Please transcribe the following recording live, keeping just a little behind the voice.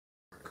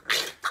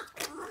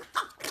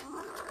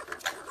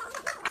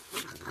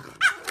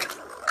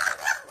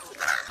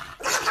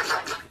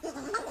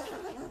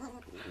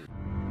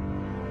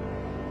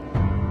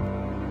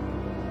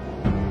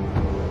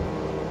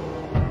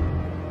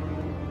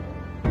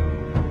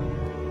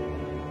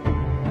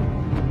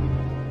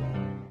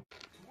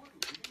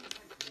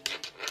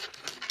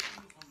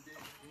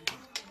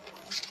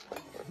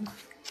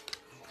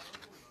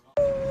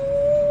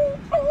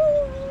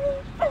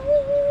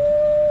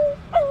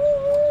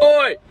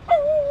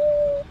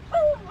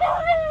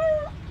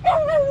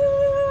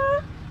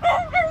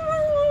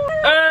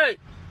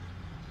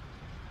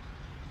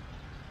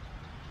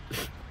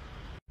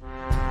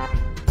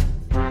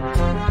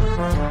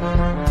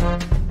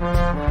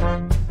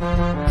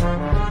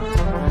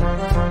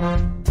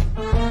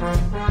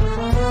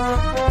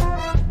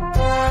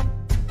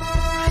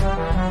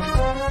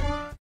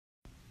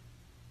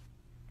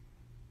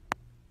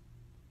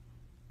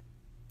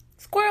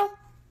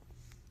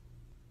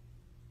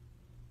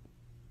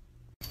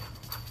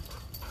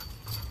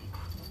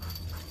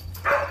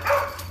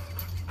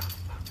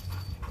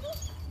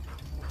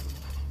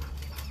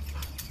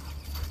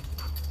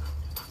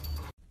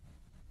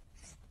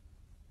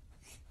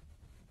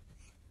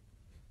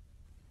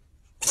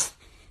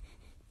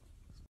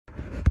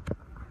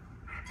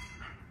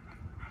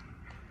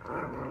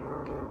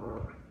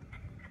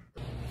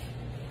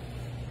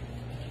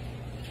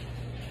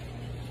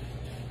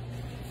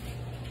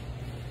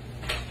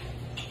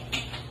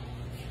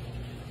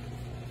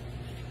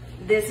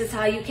This is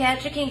how you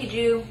catch a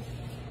kinkajou.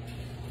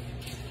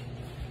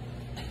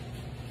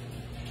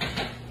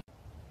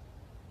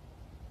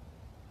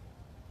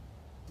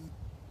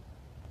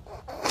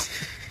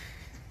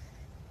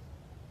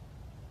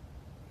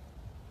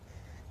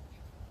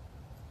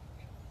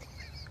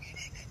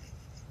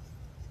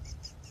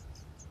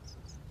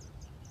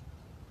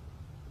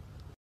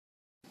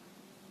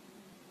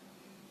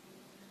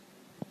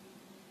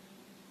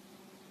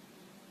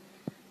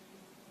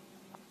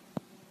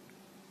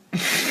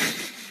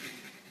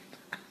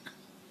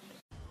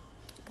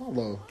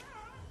 Pablo.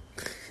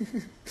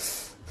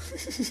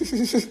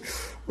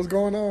 What's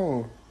going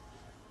on?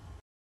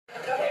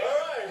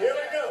 Alright, here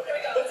we go.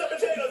 Put some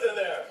potatoes in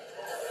there.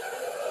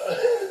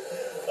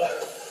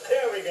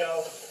 There we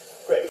go.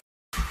 Great.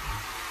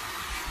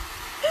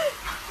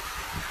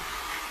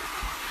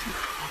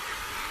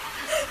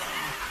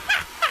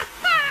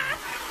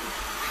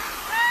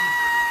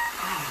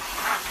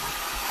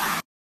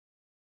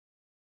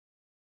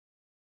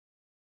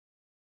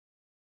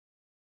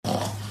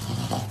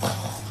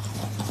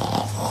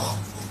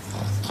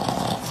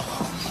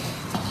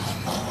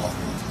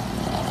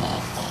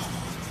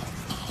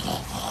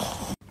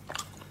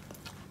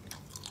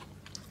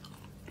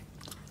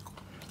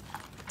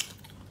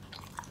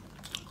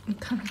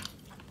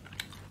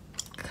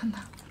看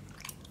他，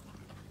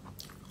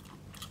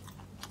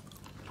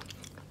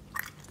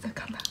再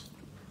看他。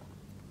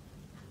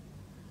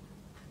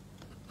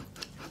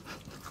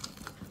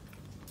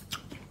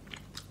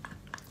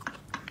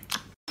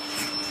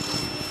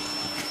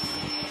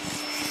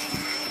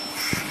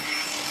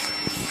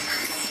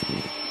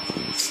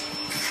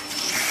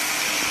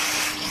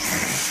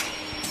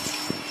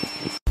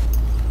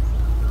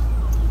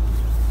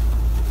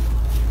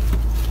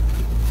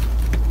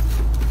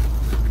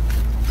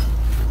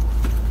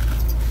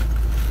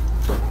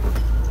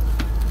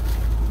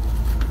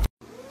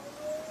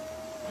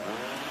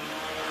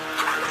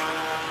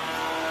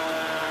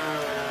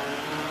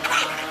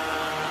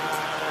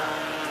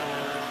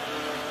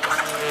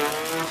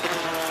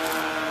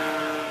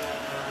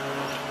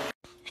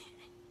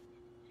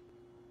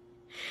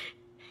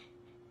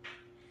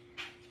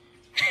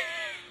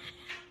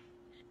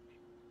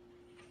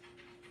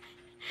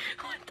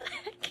 What the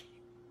heck?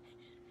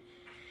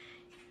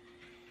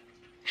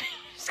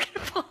 She's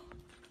gonna fall.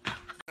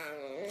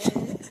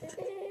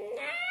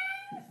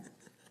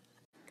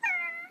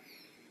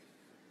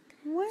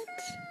 What?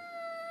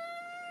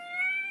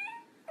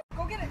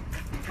 Go get it!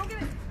 Go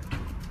get it!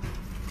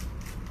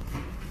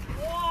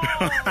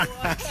 Whoa!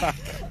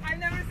 I've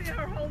never seen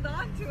her hold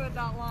on to it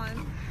that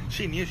long.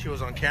 She knew she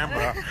was on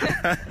camera.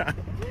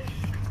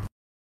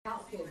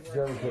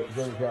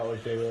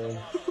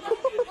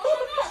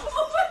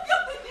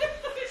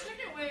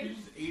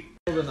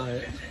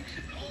 Overnight.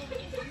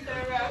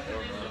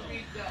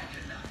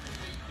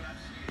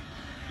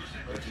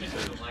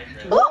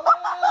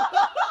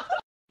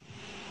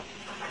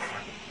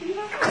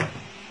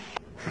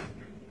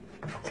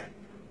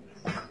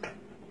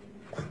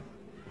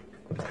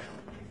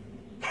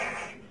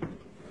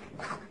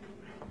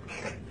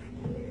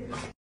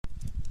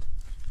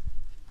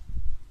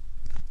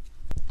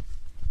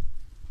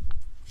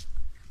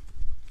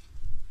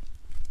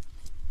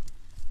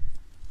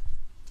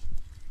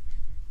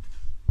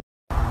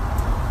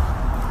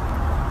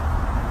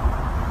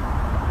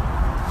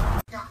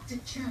 Dr.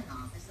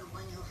 Chernoff is the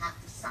one you'll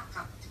have to suck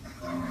up to.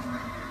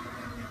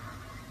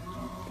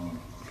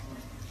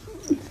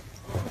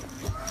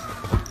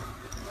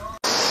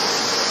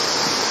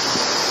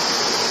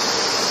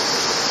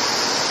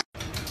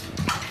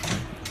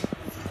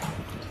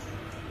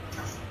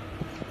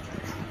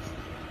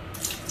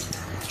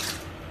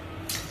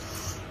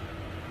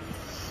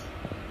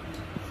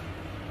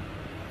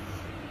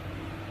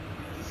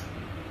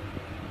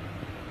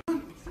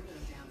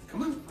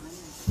 Come on.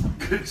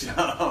 Good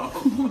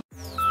job.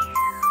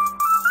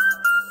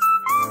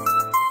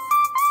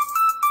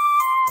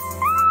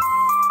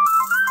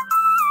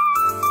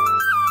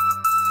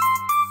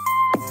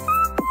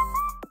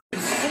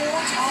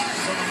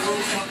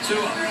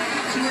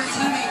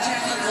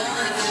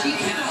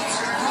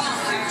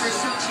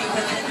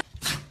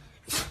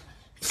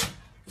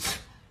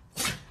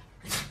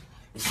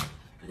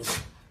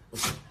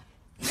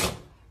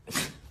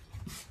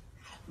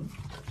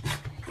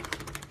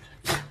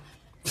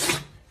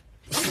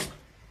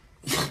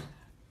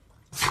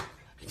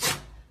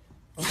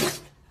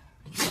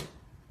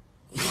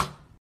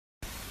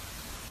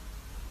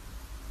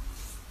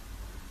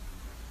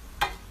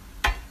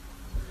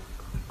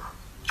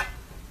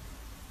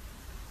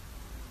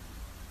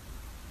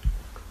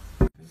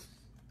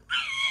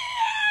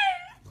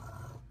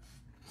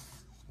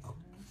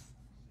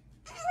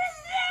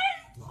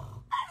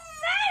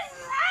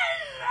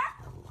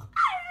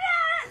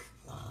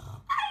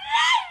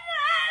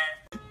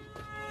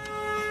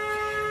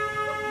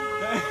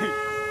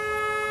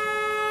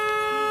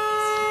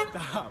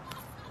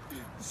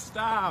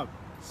 Stop.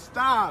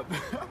 Stop.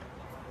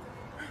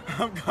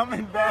 I'm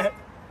coming back.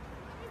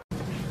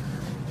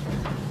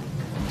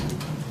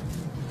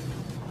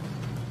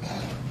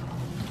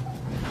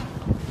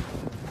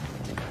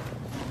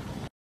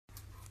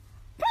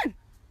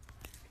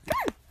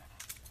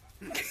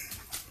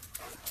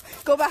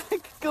 Go back.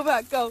 Go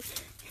back. Go.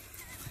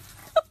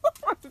 Oh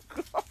my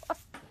God.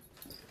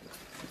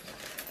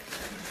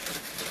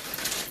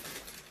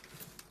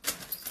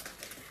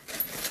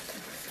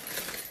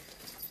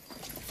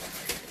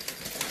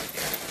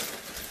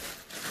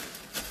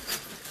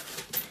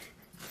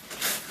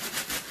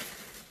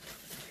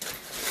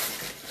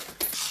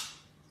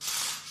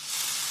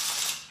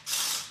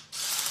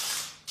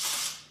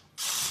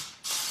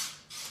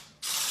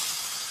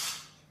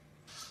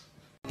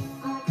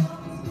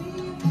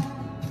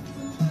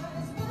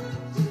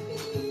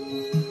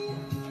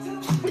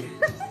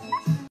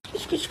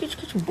 Squish, squish,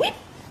 squish, whip.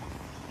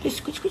 Squish,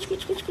 squish, squish,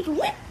 squish, squish, squish,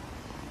 whip.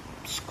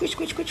 Squish,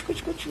 squish, squish, squish,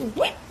 squish,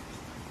 whip.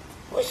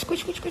 Squish,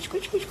 squish, squish,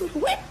 squish, squish, squish,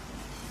 whip.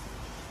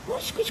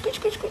 Squish, squish,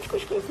 squish, squish,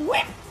 squish, squish,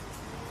 whip.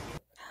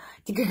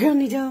 You good girl,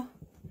 Nido.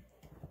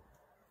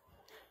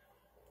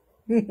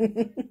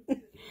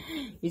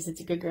 You're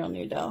such a good girl,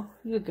 Nido.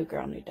 You're a good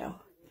girl, Nido.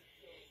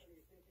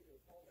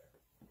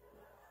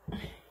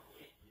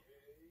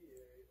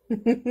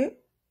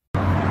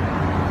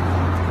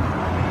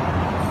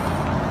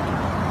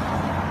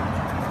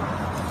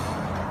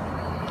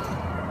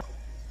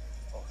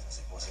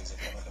 C'est pour ça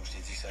exactement comme je t'ai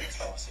dit que ça allait se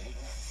passer.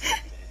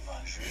 D'aller devant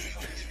le juge,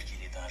 on expliquer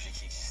les dangers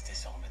qui existaient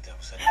si on remettait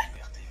au sol la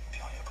liberté,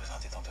 puis on lui a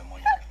présenté ton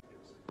témoignage.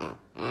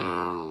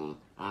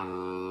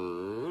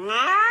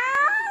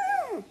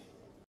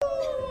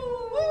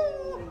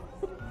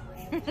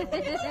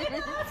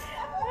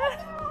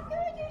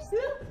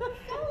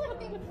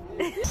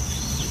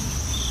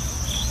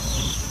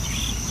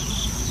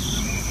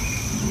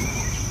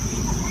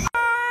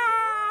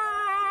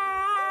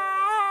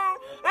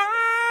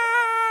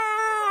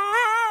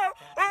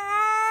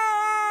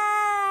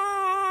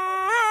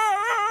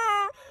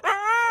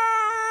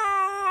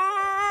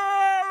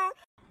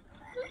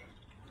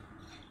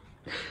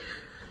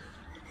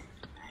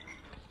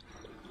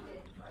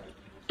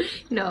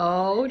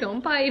 No,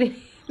 don't bite it.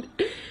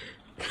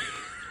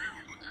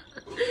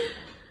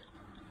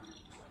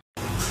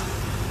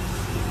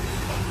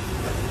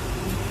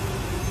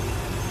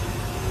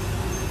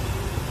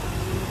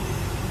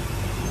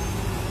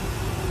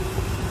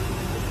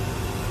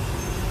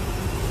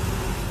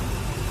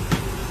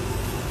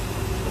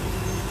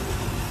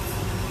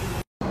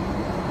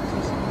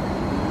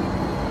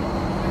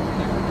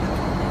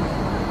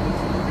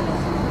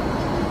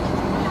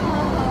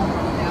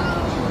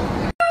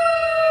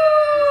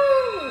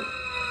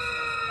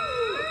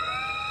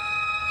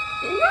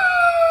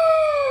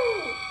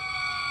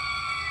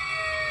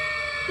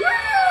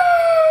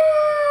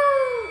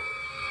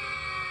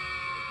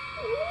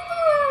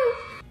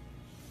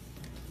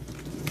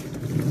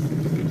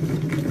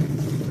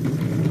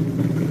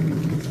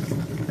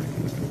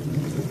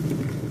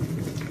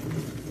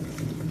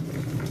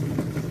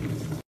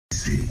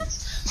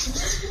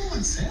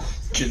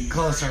 Getting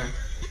closer.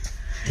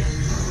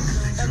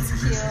 That's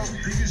cute.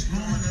 Biggest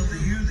moment of the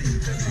year that you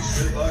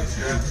Good luck,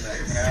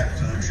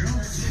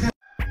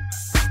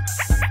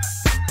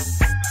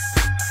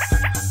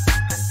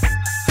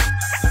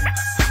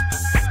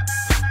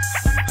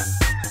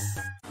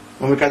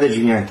 Vamos ver cada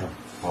dedinho então.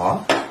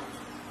 Ó.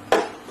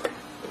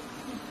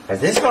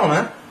 Presta atenção,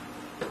 né?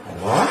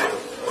 Ó.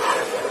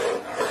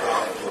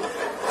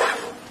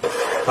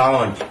 Tá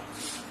onde?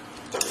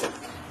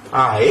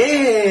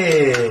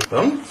 Aê!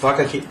 Vamos,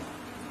 foca aqui.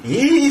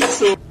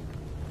 Isso!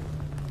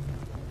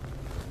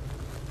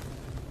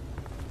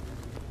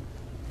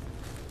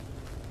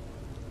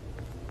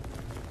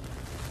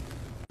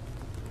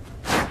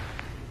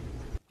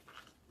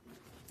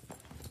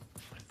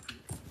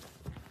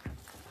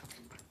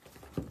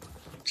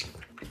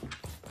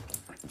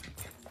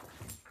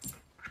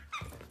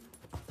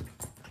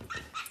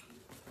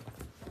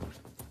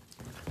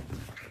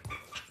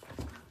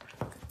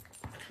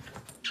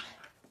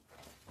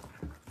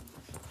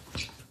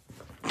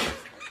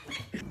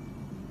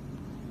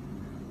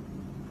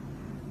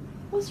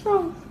 What's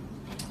wrong?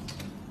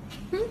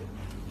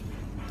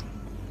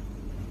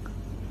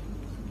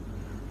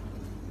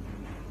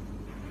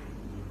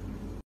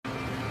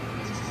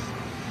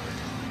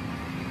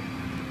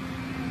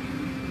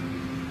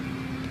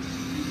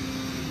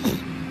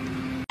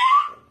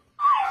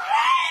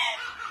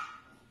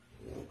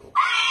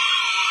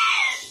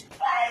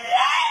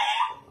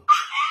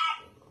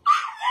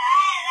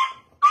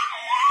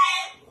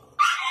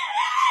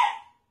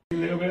 A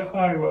little bit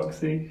high,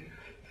 Roxy.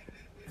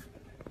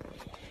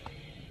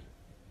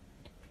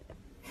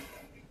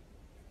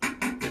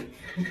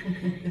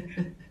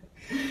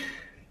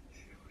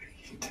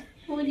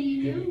 What do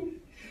you do?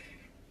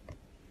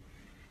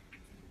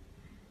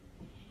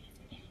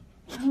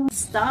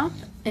 Stop,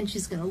 and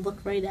she's gonna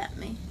look right at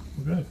me.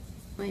 Good.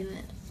 Wait a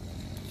minute.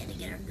 Gotta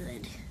get her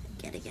good.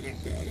 Gotta get her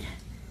good.